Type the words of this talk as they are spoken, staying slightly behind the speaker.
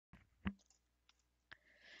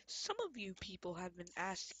Some of you people have been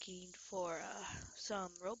asking for some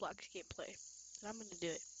Roblox gameplay, and I'm gonna do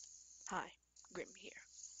it. Hi, Grim here.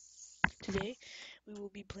 Today, we will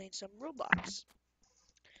be playing some Roblox,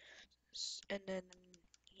 and then,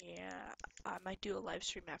 yeah, I might do a live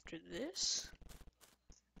stream after this.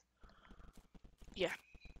 Yeah,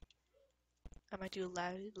 I might do a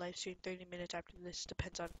live stream 30 minutes after this,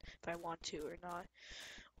 depends on if I want to or not,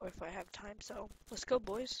 or if I have time, so let's go,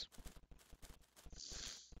 boys.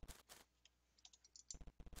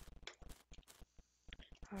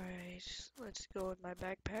 Alright, let's go in my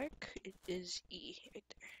backpack. It is E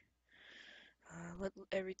right there. Let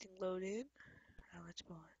everything load in. Now let's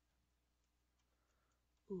go on.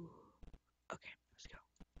 Ooh. Okay, let's go.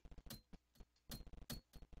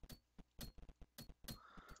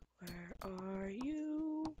 Where are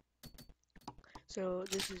you? So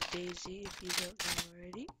this is Daisy, if you don't know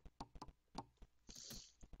already.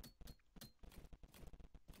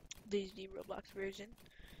 Dayz2 Roblox version.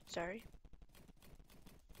 Sorry.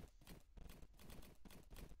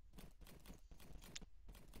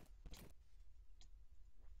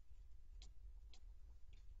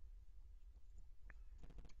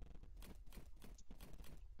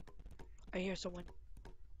 I hear someone.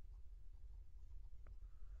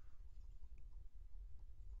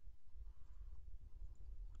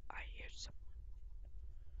 I hear someone.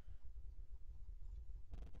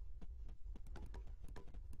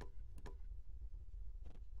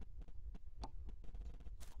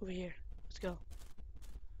 Over here. Let's go.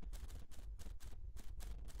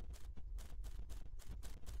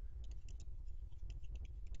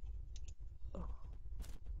 Oh.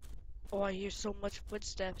 Oh, I hear so much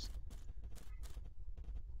footsteps.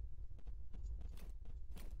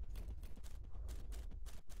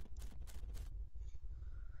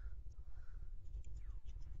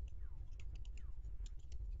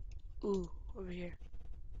 Ooh, over here.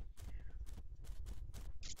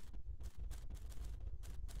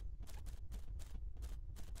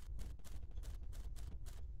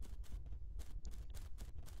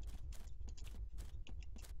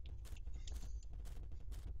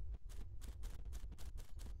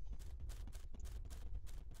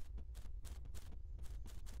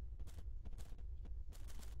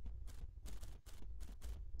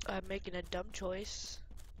 I'm making a dumb choice,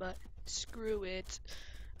 but screw it.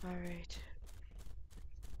 Alright.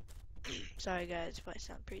 Sorry guys if I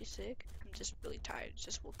sound pretty sick. I'm just really tired,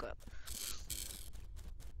 just woke up.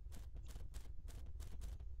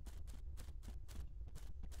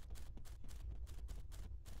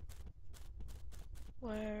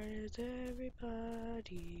 Where is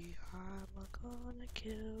everybody? I'm gonna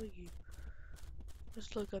kill you.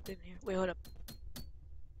 Let's look up in here. Wait, hold up.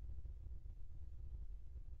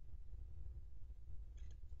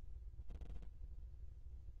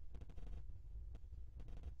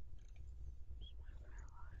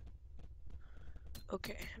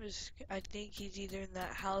 Okay, I think he's either in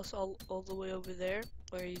that house all the way over there,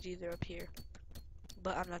 or he's either up here.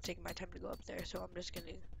 But I'm not taking my time to go up there, so I'm just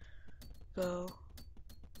gonna go.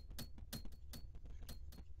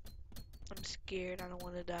 I'm scared, I don't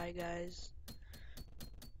wanna die, guys.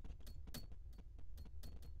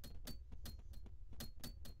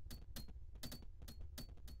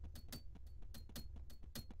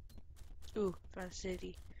 Ooh, found a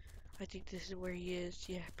city. I think this is where he is.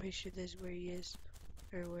 Yeah, pretty sure this is where he is.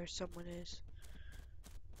 Or where someone is.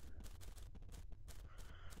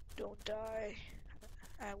 Don't die.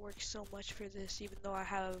 I work so much for this, even though I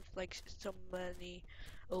have like so many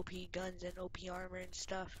OP guns and OP armor and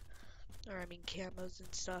stuff. Or I mean camos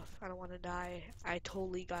and stuff. I don't want to die. I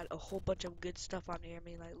totally got a whole bunch of good stuff on here. I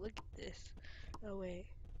mean, like, look at this. Oh wait.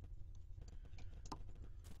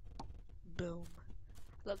 Boom.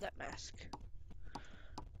 Love that mask.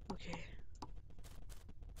 Okay.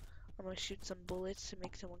 I'm gonna shoot some bullets to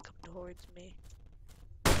make someone come towards me.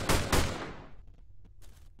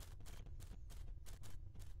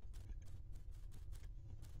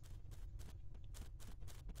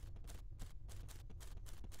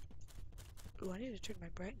 Ooh, I need to turn my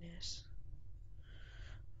brightness.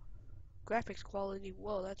 Graphics quality,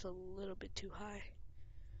 whoa, that's a little bit too high.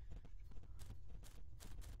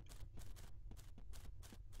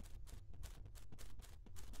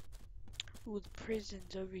 Ooh, the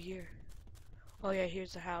prison's over here. Oh yeah,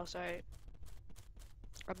 here's the house, alright.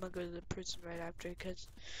 I'm gonna go to the prison right after, because,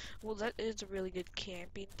 well, that is a really good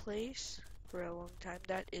camping place for a long time.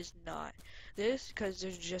 That is not. This, because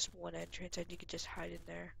there's just one entrance and you can just hide in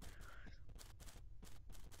there.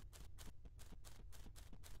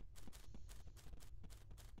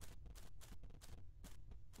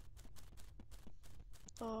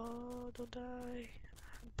 Oh, don't die.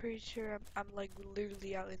 I'm pretty sure I'm like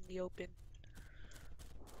literally out in the open.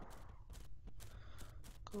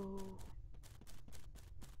 Go.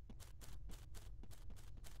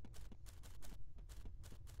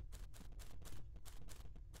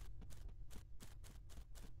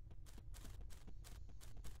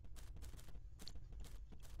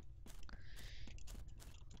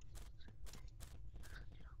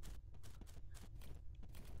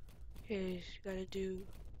 Okay, gotta do.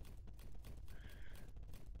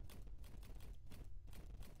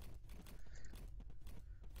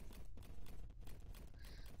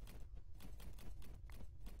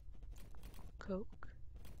 Coke.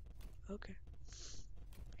 Okay.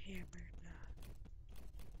 Hammer. Nah.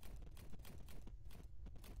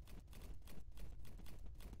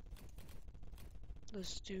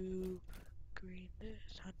 Let's do green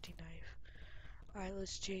this hunting knife. Alright,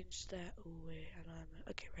 let's change that. Oh wait, I don't have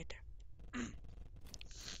okay, right there.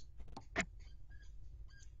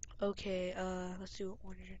 Okay, let's do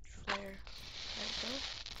orange flare. There we go.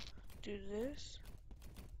 Do this.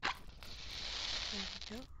 There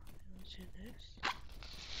we go. And let's do this.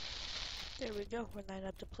 There we go. We're lining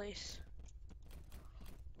up the place.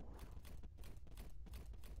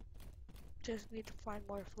 Just need to find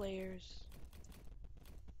more flares.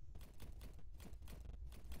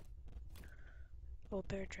 Oh,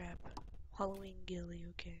 bear trap. Halloween ghillie,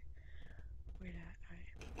 okay. Where that?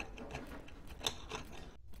 Alright.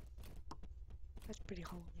 That's pretty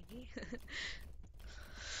Halloweeny.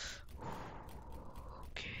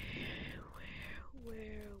 Okay,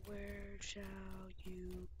 where shall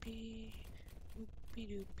you be? Hoopy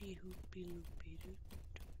doopy hoopy loopy doo.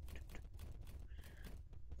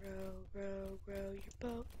 Row your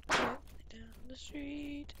boat gently down the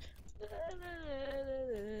street. La, la, la,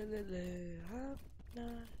 la, la, la. I'm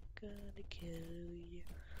not gonna kill you.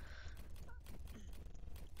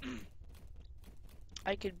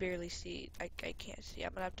 I can barely see. I can't see. I'm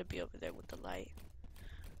gonna have to be over there with the light.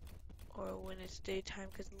 Or when it's daytime,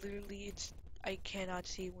 because literally I cannot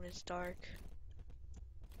see when it's dark.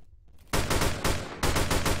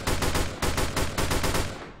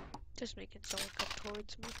 Just making someone come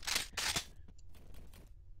towards me.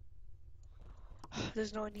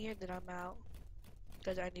 There's no one here, then I'm out.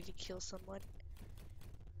 Because I need to kill someone.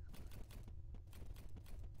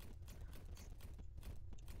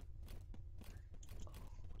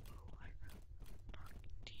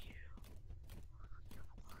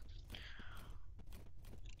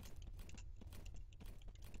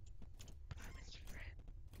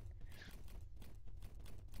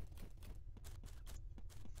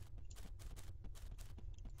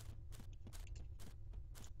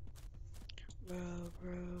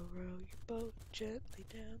 Row your boat gently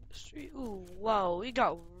down the street. Ooh, wow, it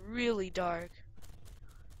got really dark.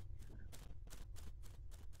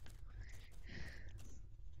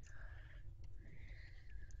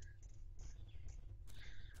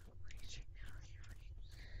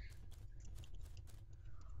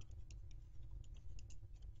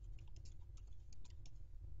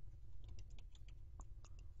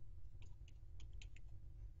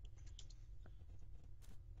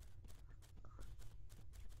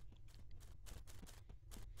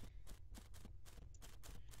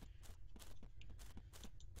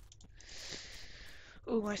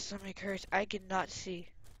 Ooh, my stomach hurts. I cannot see.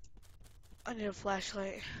 I need a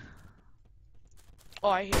flashlight. Oh,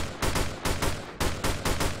 I hear.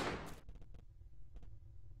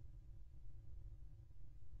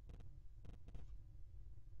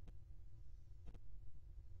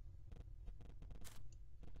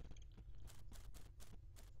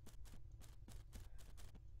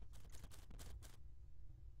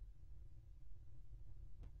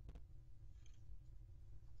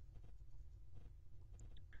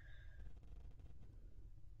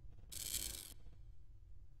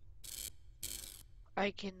 I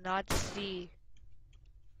cannot see.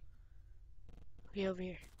 Be over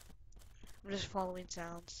here. I'm just following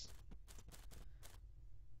sounds.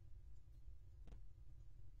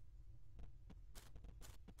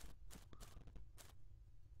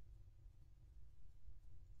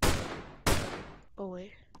 Oh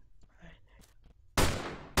wait.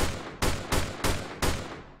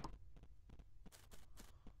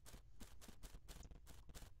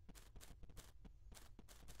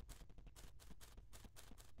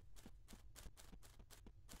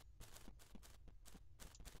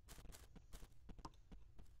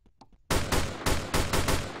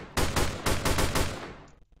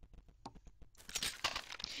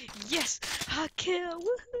 Yes! I kill!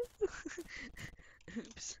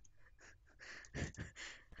 Oops.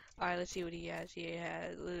 Alright, let's see what he has.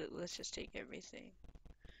 Let's just take everything.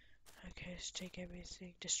 Okay, let's take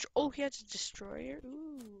everything. Oh, he has a destroyer?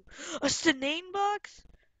 Ooh. A Stenane box?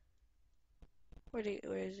 Where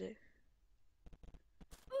is it?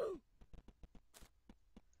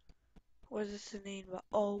 Where's the Stenane box?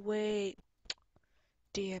 Oh, wait.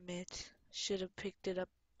 Damn it. Should have picked it up.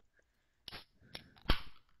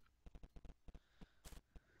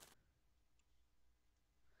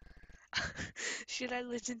 Should I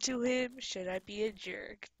listen to him? Should I be a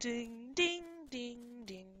jerk? Ding, ding, ding,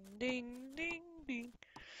 ding, ding, ding, ding.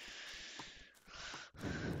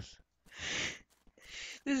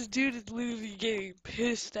 This dude is literally getting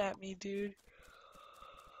pissed at me, dude.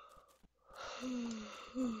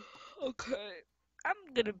 Okay.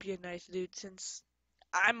 I'm gonna be a nice dude since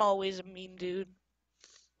I'm always a mean dude.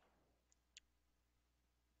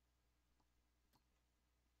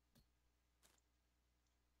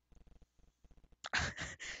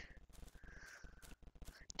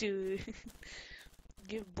 Dude.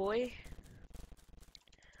 Give boy.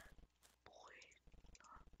 Boy.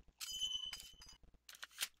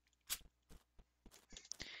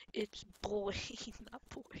 It's boy, not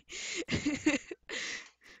boy.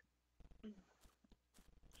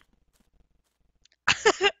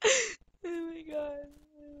 Oh my god.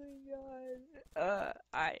 Oh my god.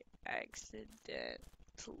 I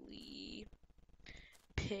accidentally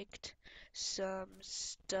picked some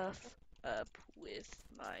stuff up with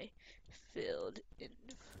my filled in.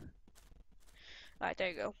 Alright, there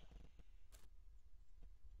you go.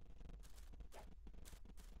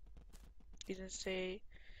 You didn't say.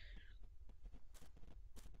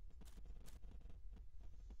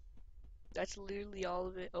 That's literally all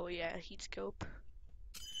of it. Oh yeah, heat scope.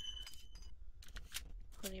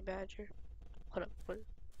 Honey badger. Hold up, what?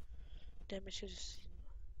 Damn, I should have seen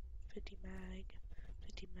 50 mag.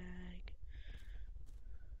 50 mag.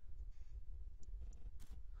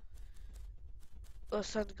 Oh,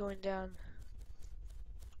 sun's going down.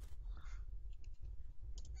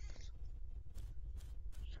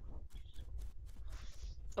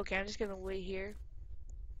 Okay, I'm just gonna wait here.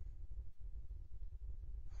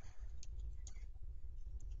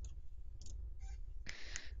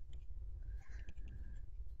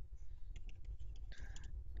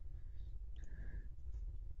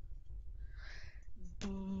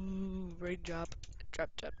 Boom, raindrop. Drop,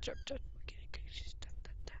 drop, drop, drop. Okay, okay, just drop,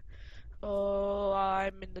 drop, drop. Oh,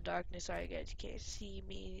 I'm in the darkness. Sorry, guys, you can't see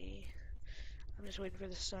me. I'm just waiting for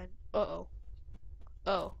the sun. Uh-oh.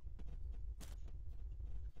 Oh.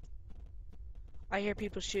 I hear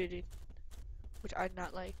people shooting, which I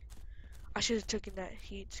not like. I should have taken that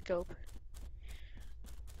heat scope.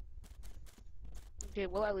 Okay,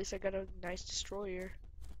 well, at least I got a nice destroyer.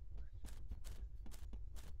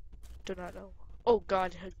 Do not know. Oh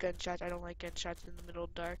god, gunshots. I don't like gunshots in the middle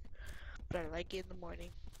of dark, but I like it in the morning.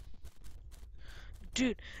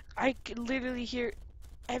 Dude, I can literally hear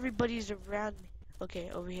everybody's around me. Okay,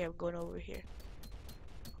 over here. I'm going over here.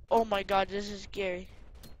 Oh my god, this is scary.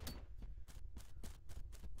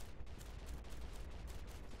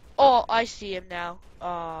 Oh, I see him now.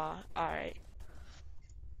 Alright.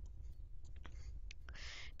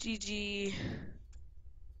 GG.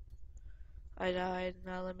 I died.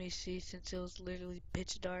 Now let me see, since it was literally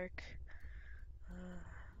pitch dark.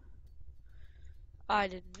 I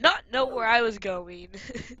did not know where I was going.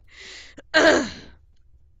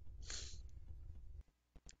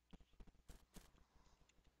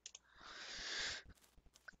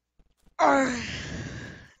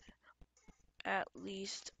 At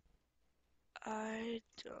least I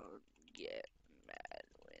don't get mad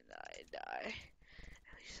when I die.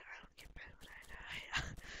 At least I don't get mad when I die.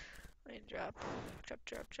 Drop, drop,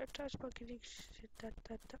 drop, drop, touch, bucket, shit,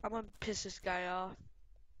 I'm gonna piss this guy off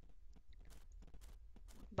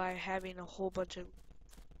by having a whole bunch of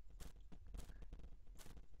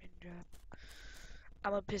raindrop.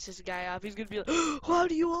 I'm gonna piss this guy off. He's gonna be like, "How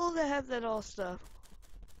do you all have that all stuff?"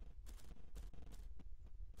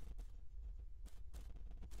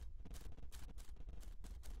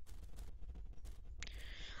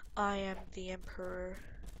 I am the emperor.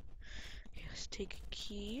 Okay, let's take a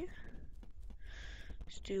key.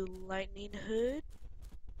 Let's do lightning hood.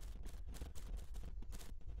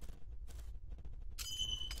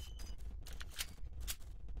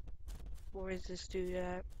 Where is this dude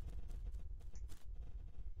at?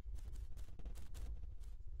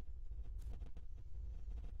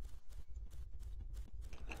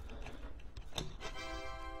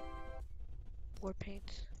 War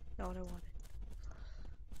paint. Not what I wanted.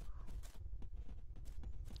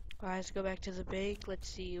 Alright, let's go back to the bank. Let's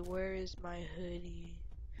see, where is my hoodie?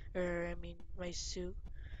 I mean, my suit.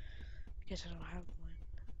 I guess I don't have one.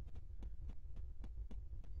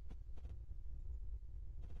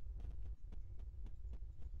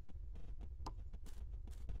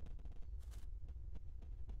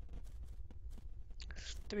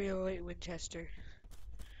 308 Winchester.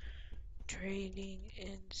 Trading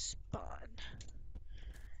in spawn.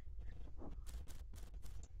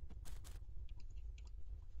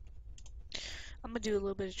 I'm gonna do a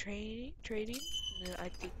little bit of trading, and then I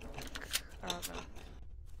don't know.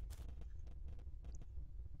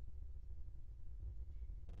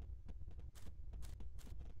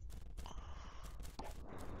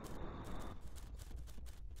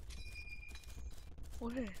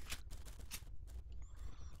 What?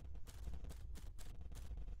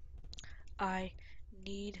 I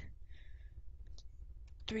need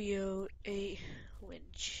 308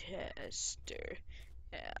 Winchester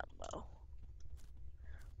ammo.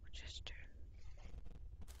 Winchester.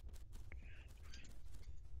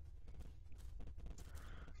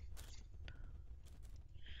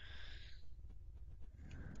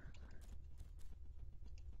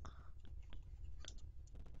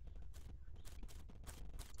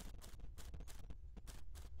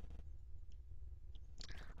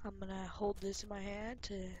 I'm gonna hold this in my hand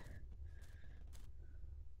to...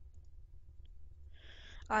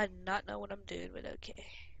 I do not know what I'm doing, but okay.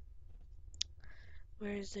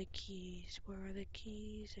 Where's the keys? Where are the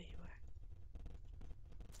keys? There you are.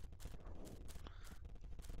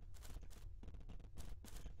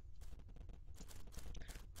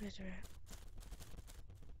 Where's her at?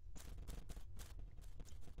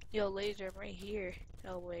 Yo, laser, I'm right here.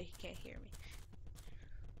 Oh wait, he can't hear me.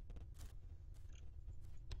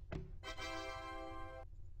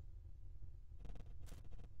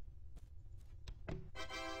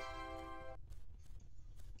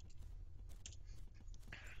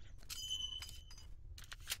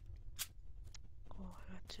 Oh,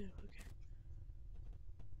 I got two, okay.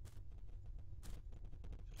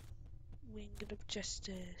 Wing of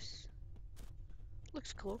Justice.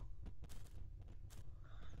 Looks cool.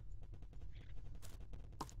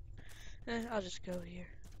 I'll just go here.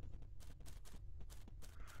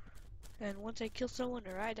 And once I kill someone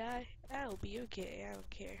or I die, I'll be okay, I don't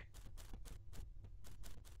care.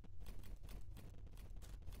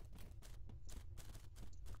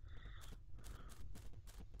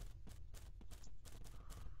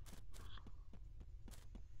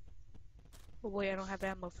 Oh boy, I don't have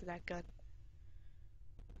ammo for that gun.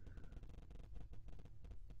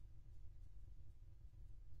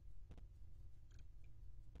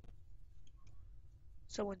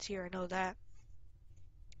 Someone's here, I know that.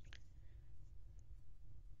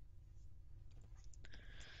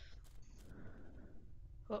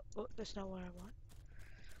 Oh, that's not what I want.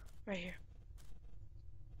 Right here.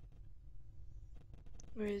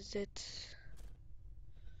 Where is it?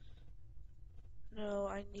 No,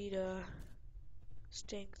 I need a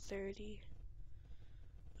Sting 30.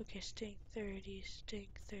 Okay, Sting 30, Sting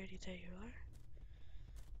 30, there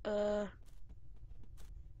you are.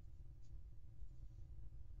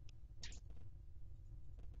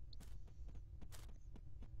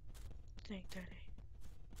 Sting 30.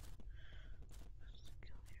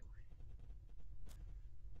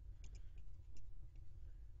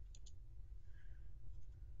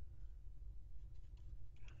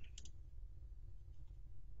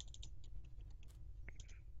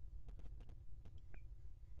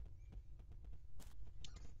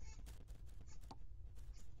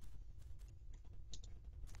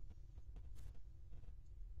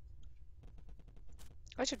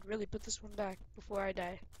 I should really put this one back before I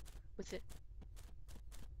die with it.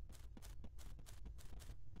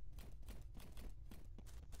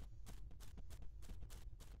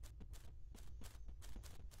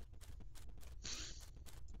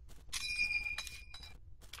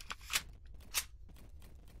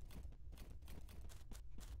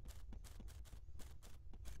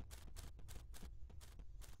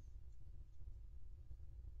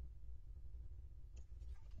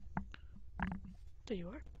 There you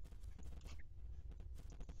are.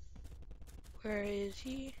 Where is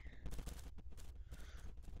he?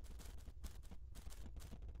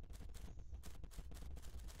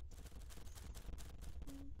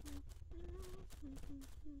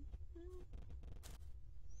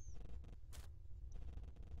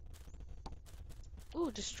 Ooh,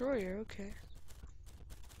 destroyer, okay.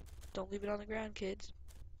 Don't leave it on the ground, kids.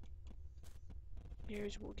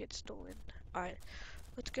 Yours will get stolen. Alright,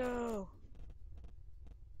 let's go.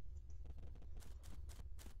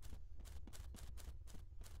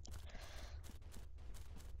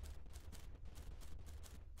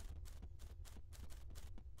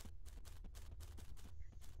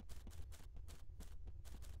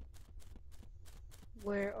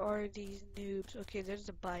 Where are these noobs? Okay, there's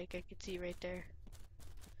a bike I can see right there.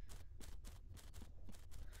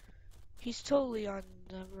 He's totally on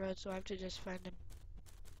the road, so I have to just find him.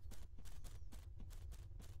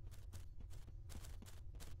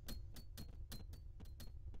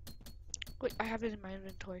 Wait, I have it in my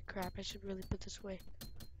inventory. Crap, I should really put this away.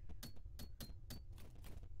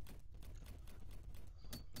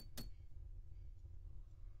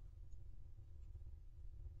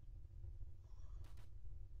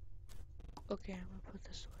 Okay, I'm gonna put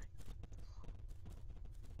this away.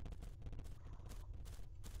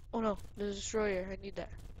 Oh no, the destroyer. I need that.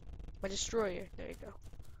 My destroyer. There you go.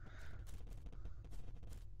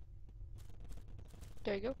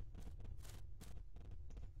 There you go.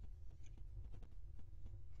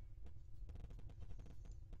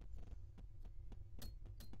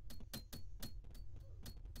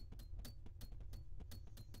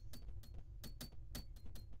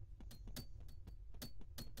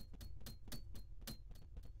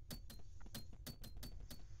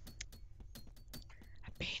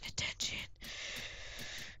 I'm paying attention.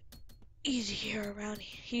 Easy here around.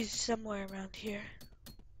 He's somewhere around here.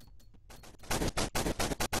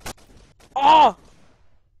 Oh!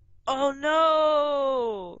 Oh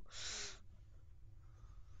no!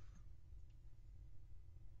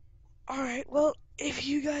 Alright, well, if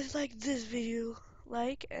you guys like this video,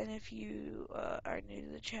 and if you are new to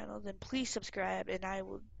the channel, then please subscribe, and I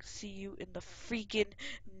will see you in the freaking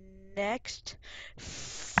next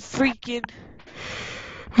freaking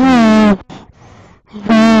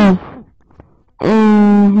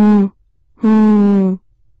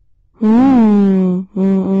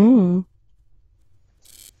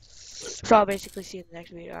so I'll basically see you in the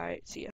next video. Alright, see ya.